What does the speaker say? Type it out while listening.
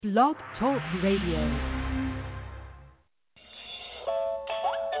Blog Talk Radio.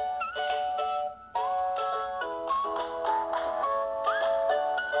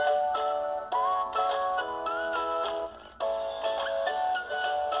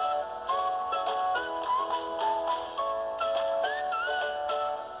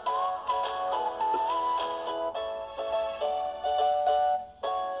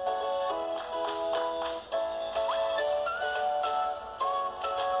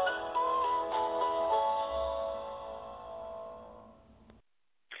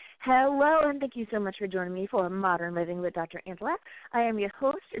 Hello, and thank you so much for joining me for Modern Living with Dr. Angela. I am your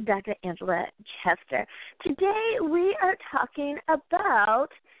host, Dr. Angela Chester. Today we are talking about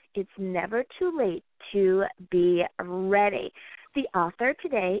It's Never Too Late to Be Ready. The author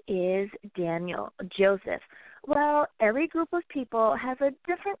today is Daniel Jospeh. Well, every group of people has a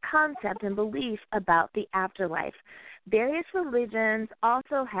different concept and belief about the afterlife. Various religions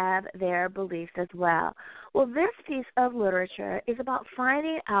also have their beliefs as well. Well, this piece of literature is about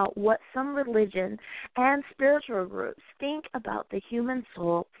finding out what some religions and spiritual groups think about the human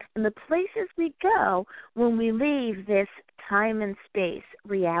soul and the places we go when we leave this time and space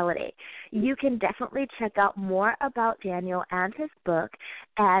reality. You can definitely check out more about Daniel and his book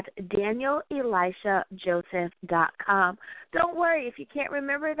at DanielElishaJoseph.com. Don't worry, if you can't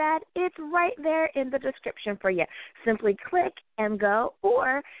remember that, it's right there in the description for you. Simply click and go,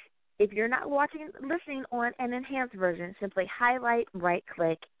 or if you're not listening on an enhanced version, simply highlight,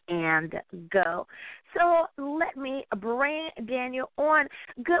 right-click, and go. So let me bring Daniel on.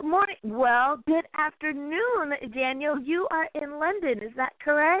 Good morning. Well, good afternoon, Daniel. You are in London. Is that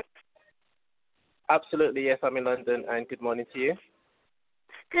correct? Absolutely, yes. I'm in London, and good morning to you.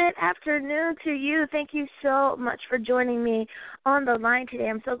 Good afternoon to you. Thank you so much for joining me on the line today.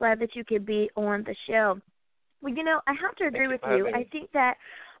 I'm so glad that you could be on the show. Well, I have to agree with you. I think that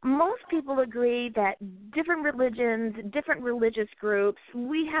most people agree that different religions, different religious groups,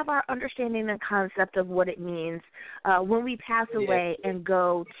 we have our understanding and concept of what it means when we pass away and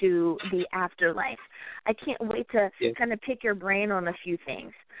go to the afterlife. I can't wait to kind of pick your brain on a few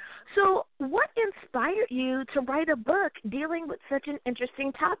things. So what inspired you to write a book dealing with such an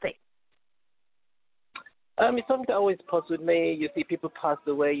interesting topic? It's something that always puzzled me. You see people pass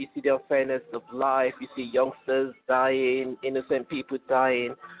away, you see the unfairness of life, you see youngsters dying, innocent people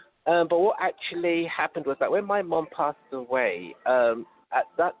dying. But what actually happened was that when my mom passed away, at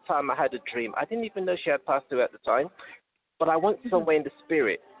that time I had a dream. I didn't even know she had passed away at the time, but I went somewhere in the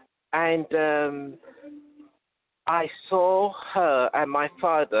spirit. And I saw her and my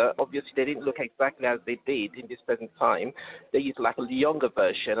father. Obviously, they didn't look exactly as they did in this present time. They used like a younger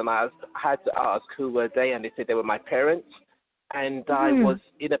version, and I had to ask who were they, and they said they were my parents. And I was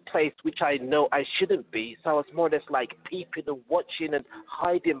in a place which I know I shouldn't be, so I was more or less like peeping and watching and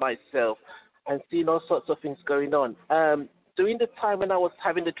hiding myself and seeing all sorts of things going on. During the time when I was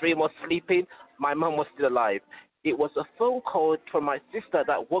having the dream or sleeping, my mom was still alive. It was a phone call from my sister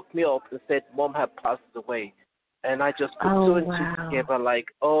that woke me up and said Mom had passed away. And I just put two and two together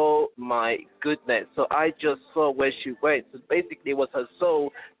like, oh, my goodness. So I just saw where she went. So basically it was her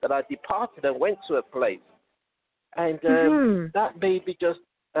soul that I departed and went to a place. And that made me just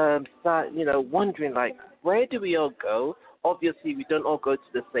start, wondering, like, where do we all go? Obviously, we don't all go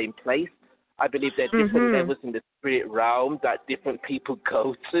to the same place. I believe there are different levels in the spirit realm that different people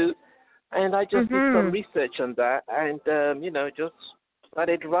go to. And I just did some research on that and, just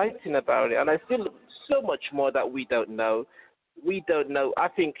started writing about it. And I still so much more that we don't know. We don't know. I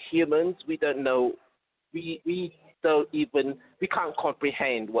think humans, we don't know. We can't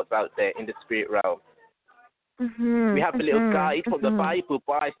comprehend what's out there in the spirit realm. We have a little guide from the Bible,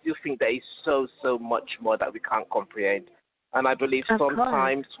 but I still think there is so much more that we can't comprehend. And I believe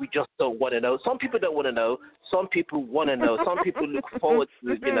sometimes we just don't want to know. Some people don't want to know. Some people want to know. Some people look forward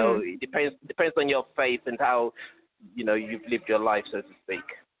to, it depends on your faith and how, you've lived your life, so to speak.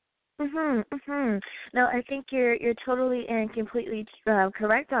 No, I think you're totally and completely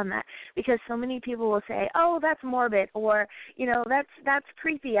correct on that, because so many people will say, "Oh, that's morbid," or that's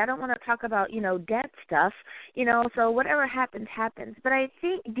creepy. I don't want to talk about dead stuff. So whatever happens, happens. But I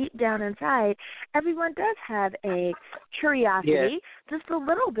think deep down inside, everyone does have a curiosity, just a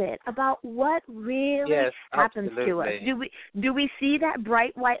little bit, about what really happens to us. Do we see that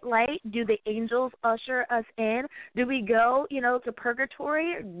bright white light? Do the angels usher us in? Do we go to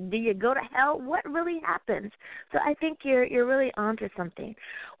purgatory? Do you go to hell? What really happens? So I think you're really onto something.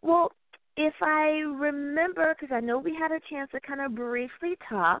 Well, if I remember, because I know we had a chance to kind of briefly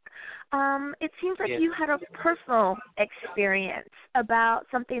talk, it seems like Yes. you had a personal experience about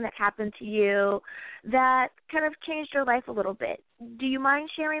something that happened to you that kind of changed your life a little bit. Do you mind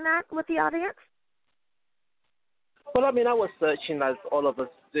sharing that with the audience? Well, I mean, I was searching as all of us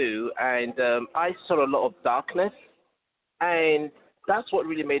do, and I saw a lot of darkness, and that's what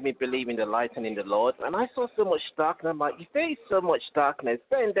really made me believe in the light and in the Lord. And I saw so much darkness. I'm like, if there is so much darkness,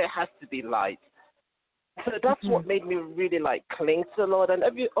 then there has to be light. So that's what made me really like cling to the Lord. And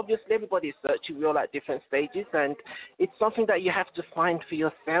obviously, everybody is searching. We're all at different stages, and it's something that you have to find for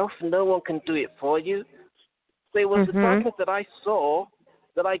yourself. No one can do it for you. So it was the darkness that I saw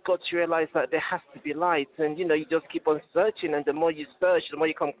that I got to realize that there has to be light. And, you know, you just keep on searching, and the more you search, the more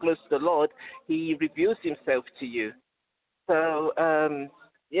you come close to the Lord, He reveals Himself to you. So,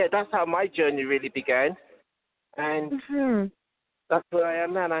 yeah, that's how my journey really began. And that's where I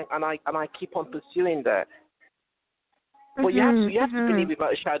am now, and I keep on pursuing that. But you have to believe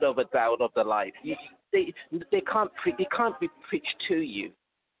without a shadow of a doubt of the light. They can't be preached to you.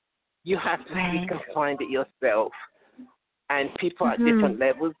 You have to seek and find it yourself. And people at different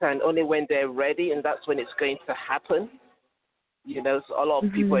levels, and only when they're ready, and that's when it's going to happen. You know, so a lot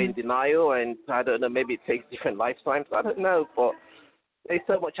of people are in denial, and I don't know, maybe it takes different lifetimes. I don't know, but there's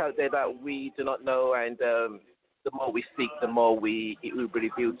so much out there that we do not know, and the more we seek, the more it will be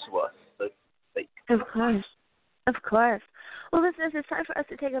revealed to us. So, Of course. Of course. Well, listeners, it's time for us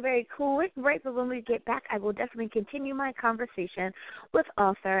to take a very quick break, but when we get back, I will definitely continue my conversation with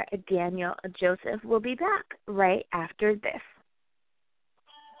author Daniel Jospeh. We'll be back right after this.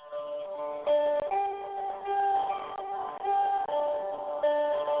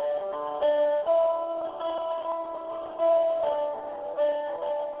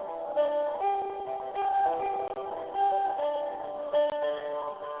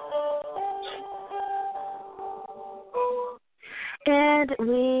 And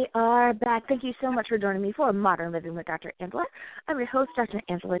we are back. Thank you so much for joining me for Modern Living with Dr. Angela. I'm your host, Dr.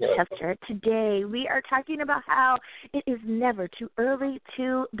 Angela Chester. Today we are talking about how it is never too early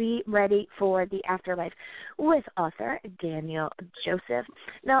to be ready for the afterlife with author Daniel Jospeh.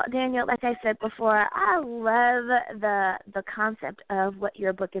 Now, Daniel, like I said before, I love the concept of what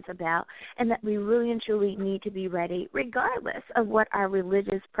your book is about, and that we really and truly need to be ready regardless of what our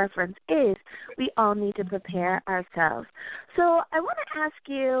religious preference is. We all need to prepare ourselves. So I want to ask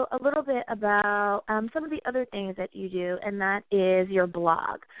you a little bit about some of the other things that you do, and that is your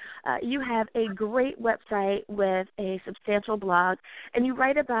blog. You have a great website with a substantial blog, and you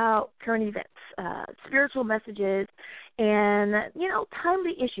write about current events, spiritual messages, and, you know,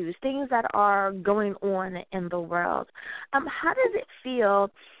 timely issues, things that are going on in the world. How does it feel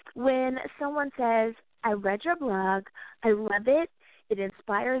when someone says, I read your blog, I love it, it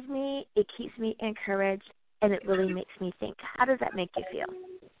inspires me, it keeps me encouraged, and it really makes me think? How does that make you feel?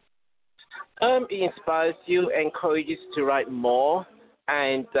 It inspires you, encourages to write more,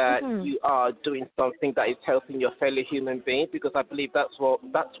 and that you are doing something that is helping your fellow human being, because I believe that's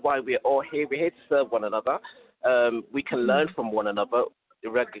why we're all here. We're here to serve one another. We can learn from one another,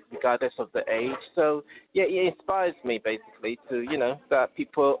 regardless of the age. So, yeah, it inspires me, basically, to, you know, that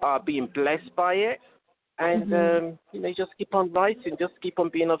people are being blessed by it. And, you know, just keep on writing, just keep on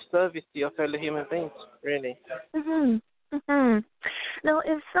being of service to your fellow human beings, really. Now,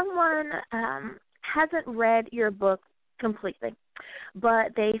 if someone hasn't read your book completely,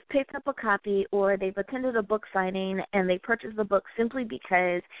 but they've picked up a copy or they've attended a book signing and they purchased the book simply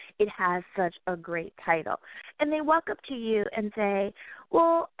because it has such a great title, and they walk up to you and say,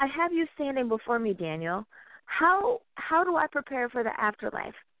 well, I have you standing before me, Daniel. How do I prepare for the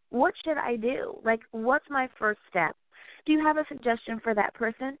afterlife? What should I do? Like, what's my first step? Do you have a suggestion for that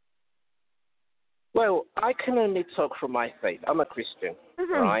person? Well, I can only talk from my faith. I'm a Christian,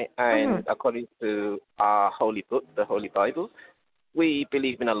 right? And according to our holy book, the Holy Bible, we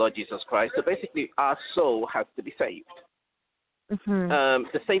believe in our Lord Jesus Christ. So basically, our soul has to be saved.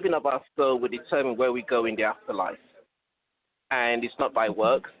 The saving of our soul will determine where we go in the afterlife. And it's not by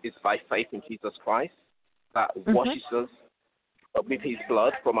works, it's by faith in Jesus Christ that washes us with His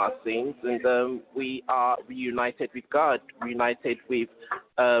blood from our sins. And we are reunited with God, reunited with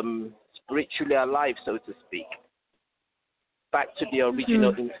spiritually alive, so to speak, back to the original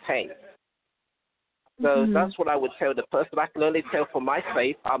intent. So that's what I would tell the person. I can only tell for my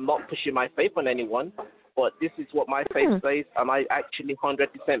faith. I'm not pushing my faith on anyone, but this is what my faith says, and I actually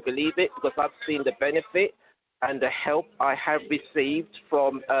 100% believe it, because I've seen the benefit and the help I have received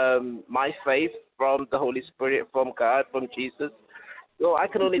from my faith, from the Holy Spirit, from God, from Jesus. So I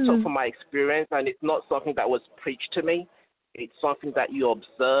can only talk from my experience, and it's not something that was preached to me. It's something that you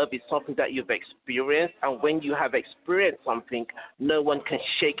observe. It's something that you've experienced. And when you have experienced something, no one can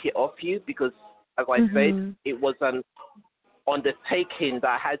shake it off you because, as I said, it was an undertaking that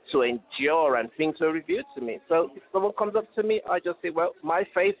I had to endure, and things were revealed to me. So if someone comes up to me, I just say, well, my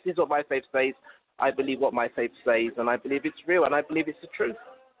faith is what my faith says. I believe what my faith says, and I believe it's real, and I believe it's the truth.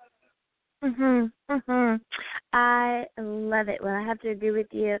 I love it. Well, I have to agree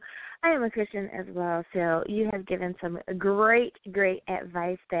with you. I am a Christian as well, so you have given some great, great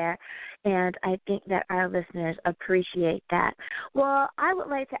advice there, and I think that our listeners appreciate that. Well, I would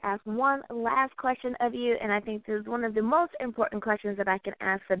like to ask one last question of you, and I think this is one of the most important questions that I can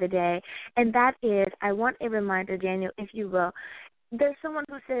ask for the day, and that is, I want a reminder, Daniel, if you will. There's someone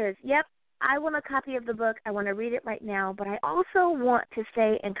who says, yep, I want a copy of the book. I want to read it right now, but I also want to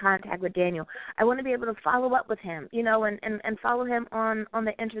stay in contact with Daniel. I want to be able to follow up with him, and follow him on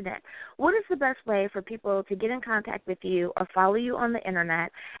the Internet. What is the best way for people to get in contact with you or follow you on the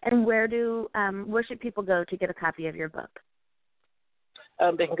Internet, and where should people go to get a copy of your book?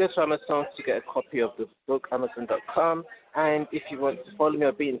 They can go to Amazon to get a copy of the book, Amazon.com. And if you want to follow me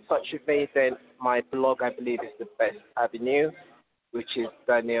or be in touch with me, then my blog, I believe, is the best avenue, which is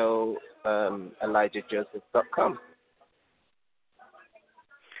DanielElijahJoseph.com.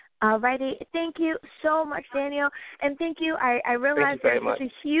 All righty. Thank you so much, Daniel. And thank you. I realize there's such a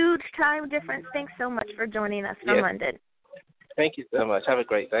huge time difference. Thanks so much for joining us from London. Thank you so much. Have a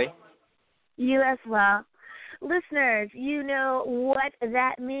great day. You as well. Listeners, you know what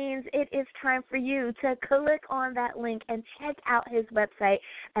that means. It is time for you to click on that link and check out his website,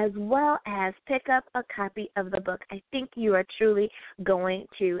 as well as pick up a copy of the book. I think you are truly going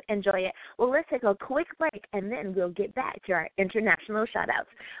to enjoy it. Well, let's take a quick break, and then we'll get back to our international shout-outs.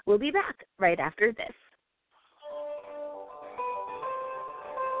 We'll be back right after this.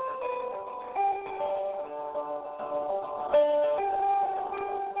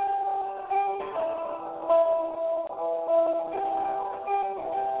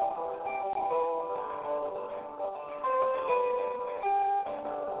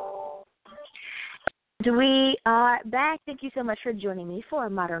 We are back. Thank you so much for joining me for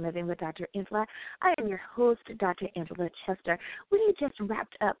Modern Living with Dr. Angela. I am your host, Dr. Angela Chester. We just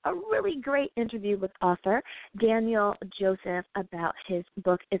wrapped up a really great interview with author Daniel Jospeh about his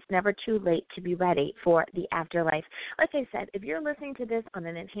book, It's Never Too Late to Be Ready for the Afterlife. Like I said, if you're listening to this on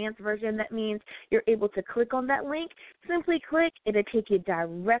an enhanced version, that means you're able to click on that link. Simply click. It'll take you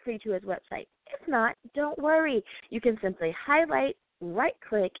directly to his website. If not, don't worry. You can simply highlight,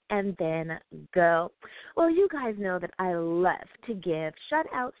 right-click, and then go. Well, you guys know that I love to give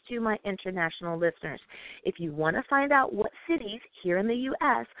shout-outs to my international listeners. If you want to find out what cities here in the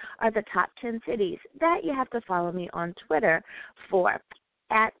U.S. are the top 10 cities, that you have to follow me on Twitter for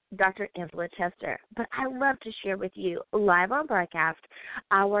at Dr. Angela Chester. But I love to share with you, live on broadcast,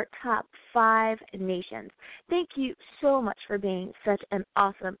 our top 5 nations. Thank you so much for being such an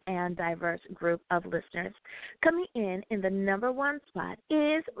awesome and diverse group of listeners. Coming in the number 1 spot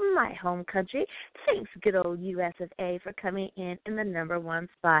is my home country. Thanks, good old US of A, for coming in the number 1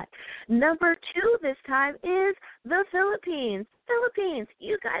 spot. Number 2 this time is the Philippines.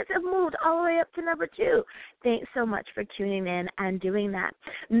 You guys have moved all the way up to number 2. Thanks so much for tuning in and doing that.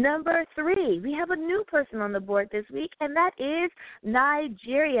 Number 3, we have a new person on the board this week, and that is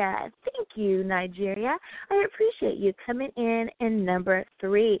Nigeria. Thank you, Nigeria. I appreciate you coming in number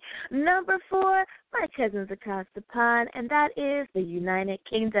 3. Number 4, my cousins across the pond, and that is the United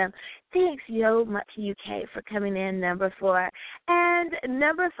Kingdom. Thanks so much, UK, for coming in number 4. And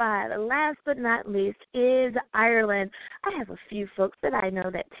number 5, last but not least, is Ireland. I have a few folks that I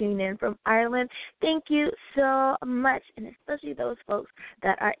know that tune in from Ireland. Thank you so much, and especially those folks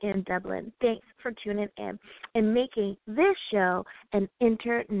that are in Dublin. Thanks for tuning in and making this show an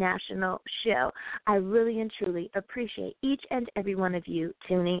international show. I really and truly appreciate each and every one of you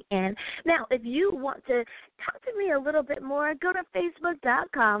tuning in. Now, if you want to talk to me a little bit more, go to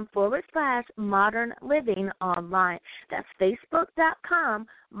Facebook.com/Modern Living Online. That's Facebook.com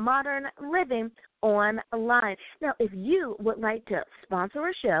Modern Living Online. Now, if you would like to sponsor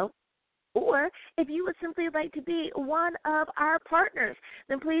a show, or if you would simply like to be one of our partners,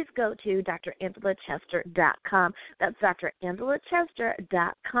 then please go to drangela.chester.com. That's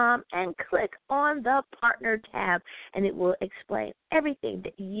drangela.chester.com, and click on the partner tab, and it will explain everything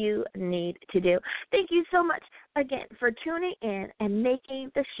that you need to do. Thank you so much again for tuning in and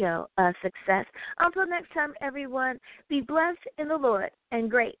making the show a success. Until next time, everyone, be blessed in the Lord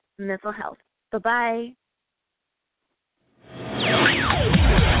and great mental health. Bye-bye.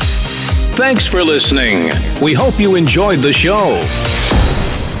 Thanks for listening. We hope you enjoyed the show.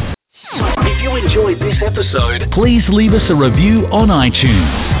 If you enjoyed this episode, please leave us a review on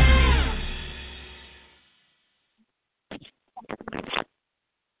iTunes.